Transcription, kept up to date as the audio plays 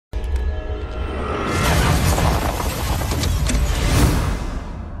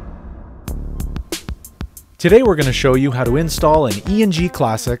Today we're going to show you how to install an E&G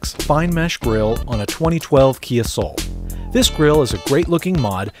Classics fine mesh grille on a 2012 Kia Soul. This grille is a great looking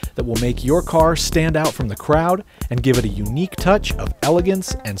mod that will make your car stand out from the crowd and give it a unique touch of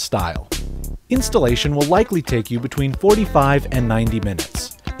elegance and style. Installation will likely take you between 45 and 90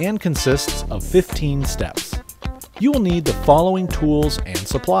 minutes and consists of 15 steps. You will need the following tools and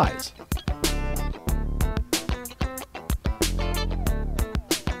supplies.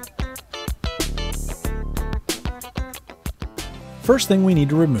 First thing we need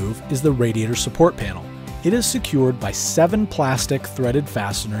to remove is the radiator support panel. It is secured by 7 plastic threaded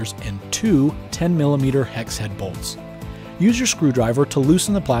fasteners and 2 10mm hex head bolts. Use your screwdriver to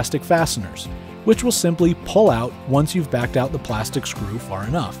loosen the plastic fasteners, which will simply pull out once you've backed out the plastic screw far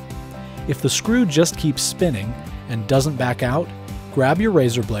enough. If the screw just keeps spinning and doesn't back out, grab your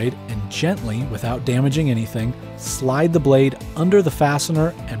razor blade and gently, without damaging anything, slide the blade under the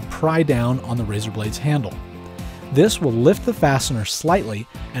fastener and pry down on the razor blade's handle. This will lift the fastener slightly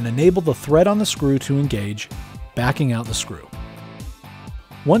and enable the thread on the screw to engage, backing out the screw.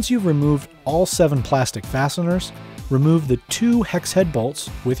 Once you've removed all 7 plastic fasteners, remove the 2 hex head bolts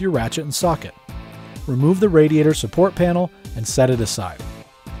with your ratchet and socket. Remove the radiator support panel and set it aside.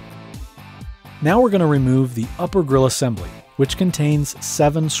 Now we're going to remove the upper grille assembly, which contains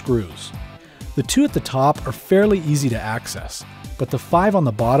 7 screws. The 2 at the top are fairly easy to access, but the 5 on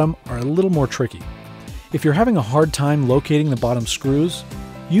the bottom are a little more tricky. If you're having a hard time locating the bottom screws,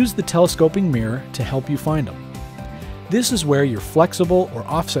 use the telescoping mirror to help you find them. This is where your flexible or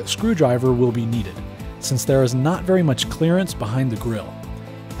offset screwdriver will be needed, since there is not very much clearance behind the grille.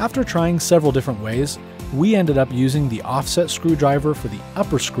 After trying several different ways, we ended up using the offset screwdriver for the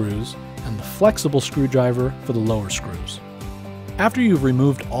upper screws and the flexible screwdriver for the lower screws. After you've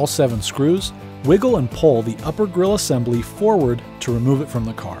removed all 7 screws, wiggle and pull the upper grille assembly forward to remove it from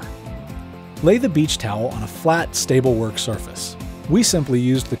the car. Lay the beach towel on a flat, stable work surface. We simply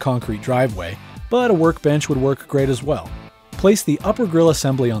used the concrete driveway, but a workbench would work great as well. Place the upper grille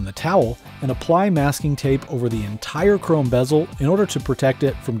assembly on the towel and apply masking tape over the entire chrome bezel in order to protect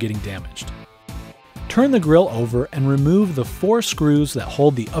it from getting damaged. Turn the grille over and remove the 4 screws that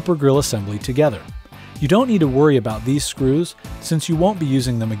hold the upper grille assembly together. You don't need to worry about these screws since you won't be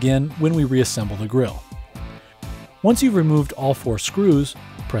using them again when we reassemble the grille. Once you've removed all 4 screws,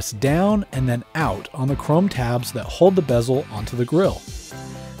 press down and then out on the chrome tabs that hold the bezel onto the grille.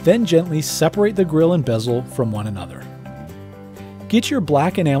 Then gently separate the grille and bezel from one another. Get your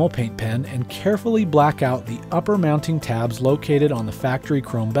black enamel paint pen and carefully black out the upper mounting tabs located on the factory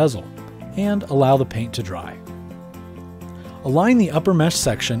chrome bezel, and allow the paint to dry. Align the upper mesh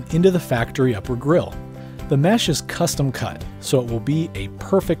section into the factory upper grille. The mesh is custom cut, so it will be a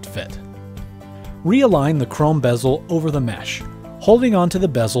perfect fit. Realign the chrome bezel over the mesh. Holding onto the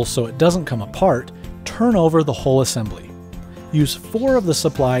bezel so it doesn't come apart, turn over the whole assembly. Use 4 of the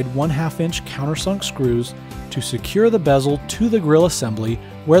supplied 1/2 inch countersunk screws to secure the bezel to the grille assembly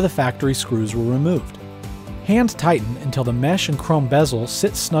where the factory screws were removed. Hand tighten until the mesh and chrome bezel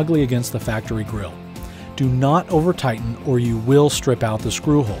sit snugly against the factory grille. Do not over tighten or you will strip out the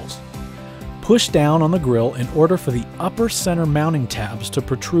screw holes. Push down on the grille in order for the upper center mounting tabs to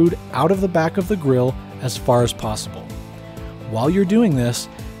protrude out of the back of the grille as far as possible. While you're doing this,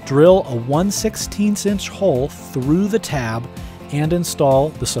 drill a 1/16 inch hole through the tab and install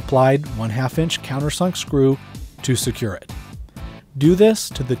the supplied 1/2 inch countersunk screw to secure it. Do this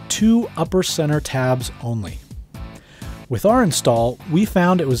to the 2 upper center tabs only. With our install, we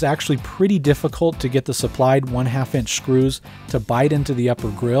found it was actually pretty difficult to get the supplied 1/2 inch screws to bite into the upper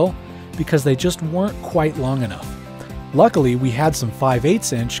grille because they just weren't quite long enough. Luckily, we had some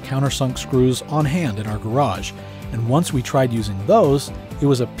 5/8 inch countersunk screws on hand in our garage, and once we tried using those, it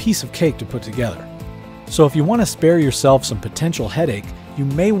was a piece of cake to put together. So if you want to spare yourself some potential headache, you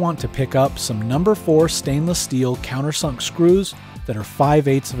may want to pick up some number 4 stainless steel countersunk screws that are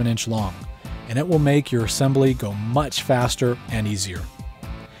 5/8 of an inch long, and it will make your assembly go much faster and easier.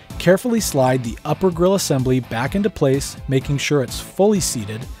 Carefully slide the upper grille assembly back into place, making sure it's fully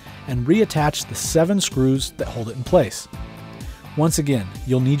seated, and reattach the 7 screws that hold it in place. Once again,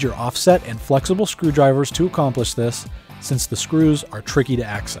 you'll need your offset and flexible screwdrivers to accomplish this, since the screws are tricky to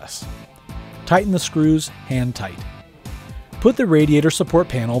access. Tighten the screws hand tight. Put the radiator support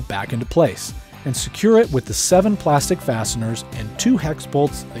panel back into place, and secure it with the 7 plastic fasteners and 2 hex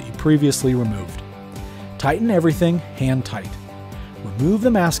bolts that you previously removed. Tighten everything hand tight. Remove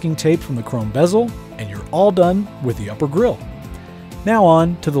the masking tape from the chrome bezel, and you're all done with the upper grille. Now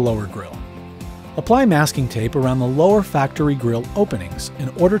on to the lower grille. Apply masking tape around the lower factory grille openings in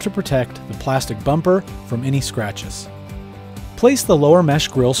order to protect the plastic bumper from any scratches. Place the lower mesh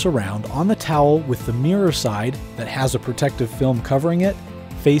grill surround on the towel with the mirror side that has a protective film covering it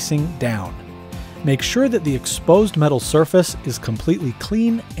facing down. Make sure that the exposed metal surface is completely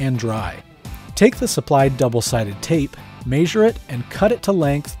clean and dry. Take the supplied double-sided tape, measure it, and cut it to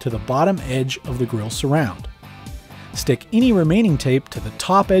length to the bottom edge of the grill surround. Stick any remaining tape to the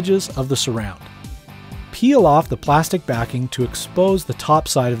top edges of the surround. Peel off the plastic backing to expose the top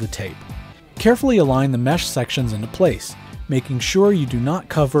side of the tape. Carefully align the mesh sections into place, making sure you do not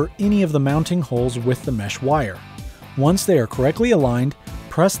cover any of the mounting holes with the mesh wire. Once they are correctly aligned,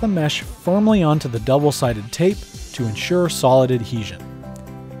 press the mesh firmly onto the double-sided tape to ensure solid adhesion.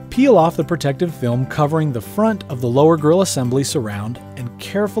 Peel off the protective film covering the front of the lower grill assembly surround and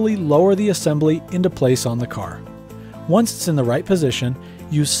carefully lower the assembly into place on the car. Once it's in the right position,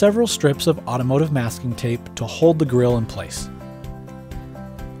 use several strips of automotive masking tape to hold the grill in place.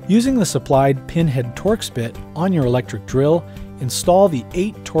 Using the supplied pinhead Torx bit on your electric drill, install the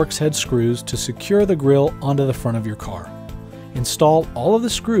 8 Torx head screws to secure the grill onto the front of your car. Install all of the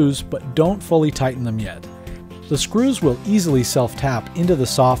screws, but don't fully tighten them yet. The screws will easily self-tap into the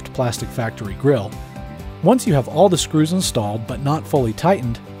soft plastic factory grill. Once you have all the screws installed but not fully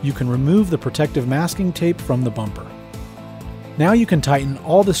tightened, you can remove the protective masking tape from the bumper. Now you can tighten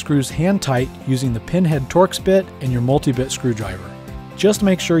all the screws hand tight using the pinhead Torx bit and your multi-bit screwdriver. Just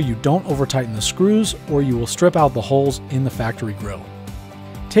make sure you don't over-tighten the screws or you will strip out the holes in the factory grill.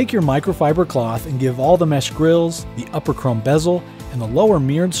 Take your microfiber cloth and give all the mesh grills, the upper chrome bezel, and the lower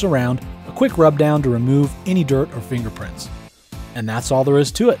mirrored surround a quick rub down to remove any dirt or fingerprints. And that's all there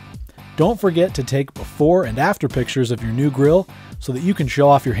is to it. Don't forget to take before and after pictures of your new grill so that you can show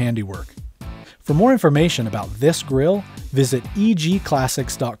off your handiwork. For more information about this grill, visit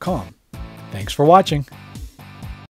egclassics.com. Thanks for watching.